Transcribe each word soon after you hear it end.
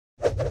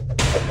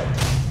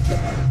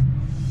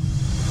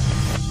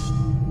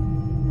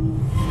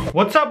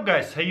What's up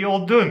guys, how you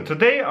all doing?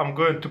 Today I'm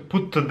going to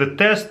put to the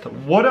test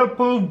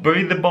waterproof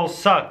breathable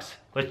socks.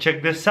 Let's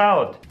check this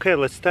out. Okay,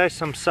 let's tie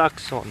some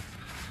socks on.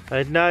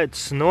 Right now it's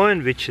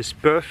snowing, which is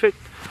perfect.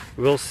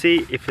 We'll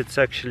see if it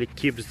actually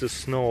keeps the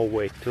snow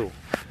away too.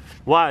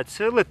 Wow, it's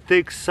really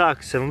thick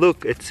socks, and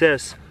look, it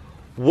says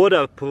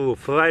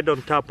waterproof right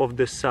on top of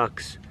the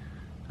socks.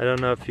 I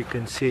don't know if you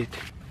can see it.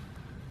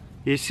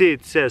 You see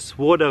it says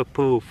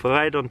waterproof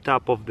right on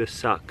top of the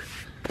sock.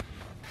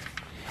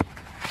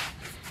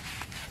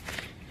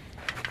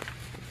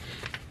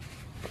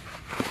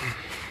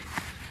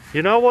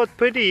 You know what,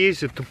 pretty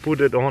easy to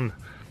put it on,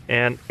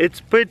 and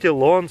it's pretty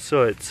long,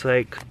 so it's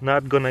like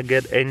not gonna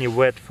get any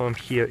wet from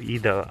here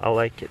either. I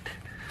like it.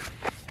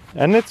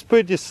 And it's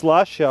pretty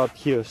slush out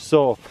here,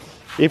 so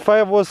if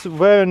I was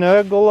wearing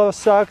regular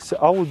socks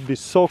I would be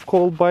so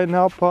cold by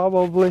now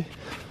probably.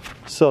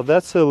 So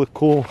that's really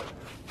cool.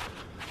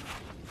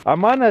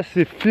 I'm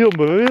honestly feel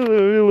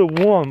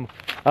really warm.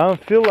 I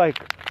don't feel like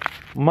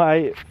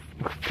my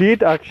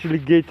feet actually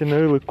getting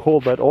really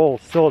cold at all,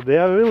 so they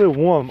are really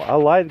warm. I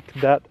like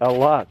that a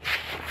lot.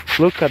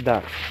 Look at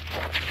that,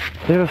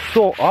 they're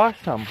so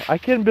awesome. I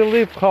can't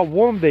believe how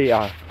warm they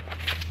are.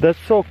 That's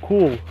so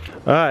cool.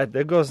 Alright,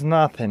 there goes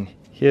nothing.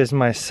 Here's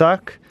my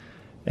sock,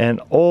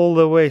 and all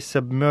the way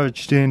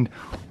submerged in.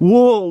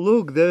 Whoa,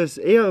 look, there's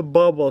air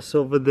bubbles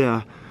over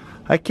there.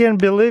 I can't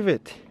believe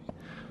it.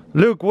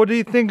 Look, what do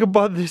you think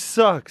about these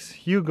socks?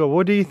 Hugo,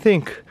 what do you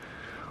think?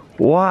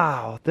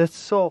 Wow, that's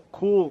so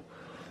cool.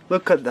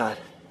 Look at that.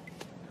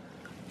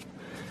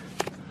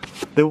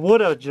 The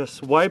water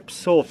just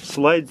wipes off,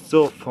 slides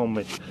off from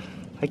it.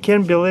 I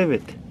can't believe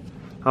it.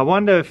 I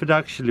wonder if it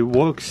actually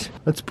works.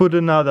 Let's put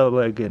another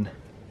leg in.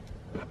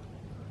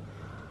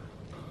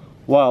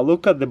 Wow,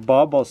 look at the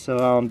bubbles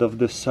around of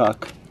the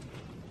sock.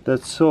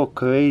 That's so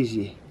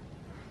crazy.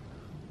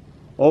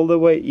 All the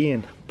way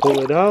in. Pull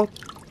it out.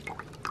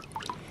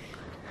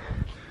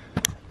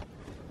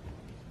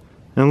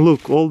 And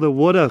look, all the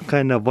water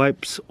kind of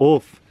wipes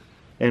off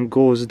and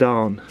goes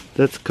down.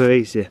 That's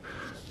crazy.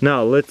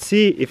 Now let's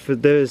see if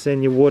there is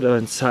any water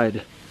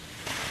inside.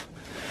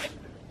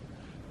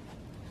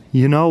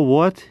 You know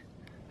what?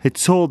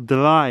 It's all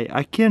dry.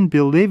 I can't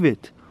believe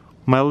it.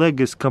 My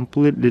leg is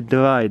completely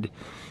dried.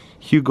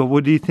 Hugo,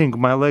 what do you think?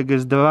 My leg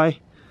is dry?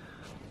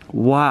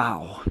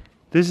 Wow.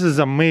 This is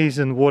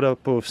amazing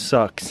waterproof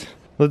socks.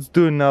 Let's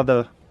do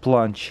another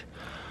plunge.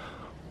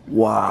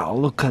 Wow,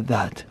 look at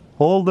that.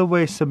 All the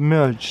way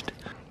submerged.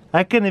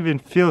 I can even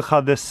feel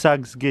how the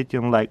socks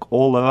getting like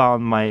all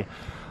around my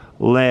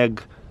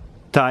leg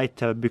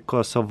tighter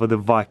because of the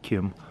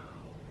vacuum.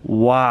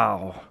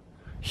 Wow.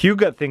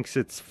 Hugo thinks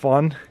it's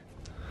fun.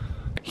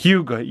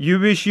 Hugo, you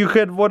wish you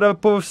had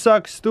waterproof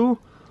socks too?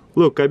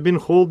 Look, I've been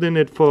holding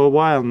it for a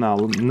while now.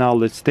 Now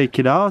let's take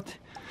it out.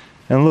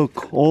 And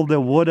look, all the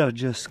water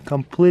just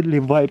completely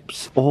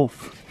wipes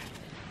off.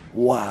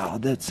 Wow,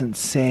 that's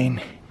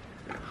insane.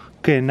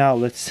 Okay, now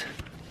let's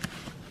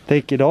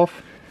take it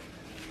off.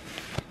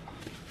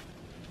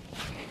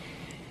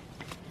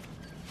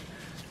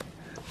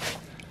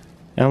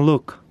 And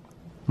look,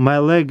 my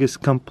leg is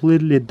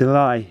completely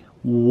dry.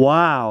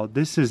 Wow,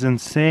 this is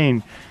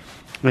insane.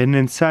 And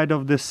inside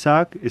of the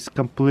sock is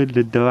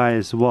completely dry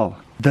as well.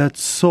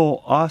 That's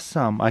so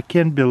awesome. I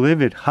can't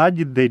believe it. How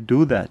did they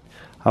do that?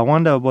 I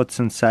wonder what's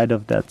inside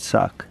of that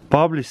sock.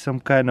 Probably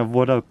some kind of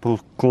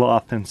waterproof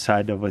cloth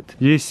inside of it.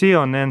 You see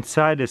on the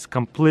inside it's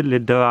completely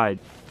dried.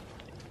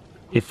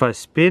 If I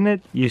spin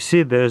it, you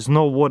see there's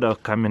no water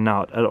coming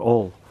out at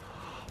all.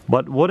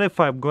 But what if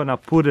I'm gonna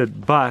put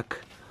it back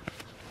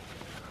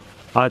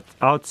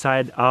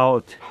outside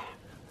out,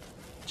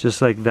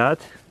 just like that?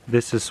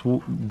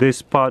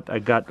 This part I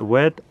got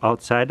wet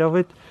outside of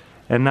it,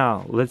 and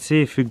now let's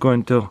see if we're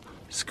going to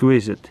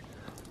squeeze it.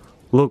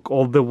 Look,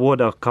 all the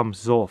water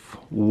comes off.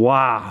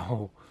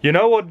 Wow. You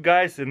know what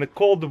guys, in the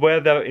cold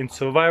weather, in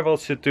survival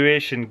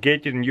situation,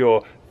 getting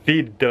your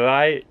feet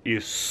dry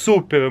is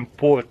super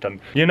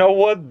important. You know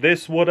what,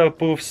 this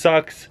waterproof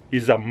socks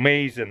is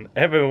amazing.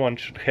 Everyone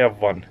should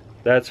have one.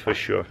 That's for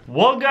sure.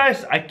 Well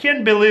guys, I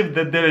can't believe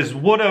that there is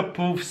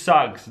waterproof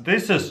socks.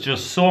 This is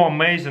just so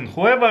amazing.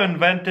 Whoever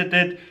invented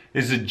it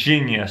is a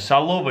genius. I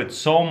love it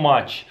so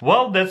much.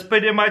 Well, that's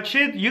pretty much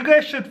it. You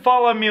guys should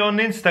follow me on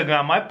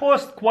Instagram. I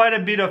post quite a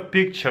bit of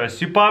pictures.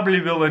 You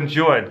probably will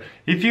enjoy it.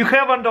 If you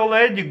haven't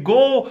already,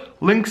 go,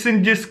 links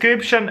in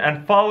description,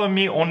 and follow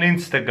me on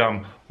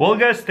Instagram. Well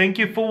guys, thank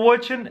you for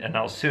watching, and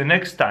I'll see you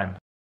next time.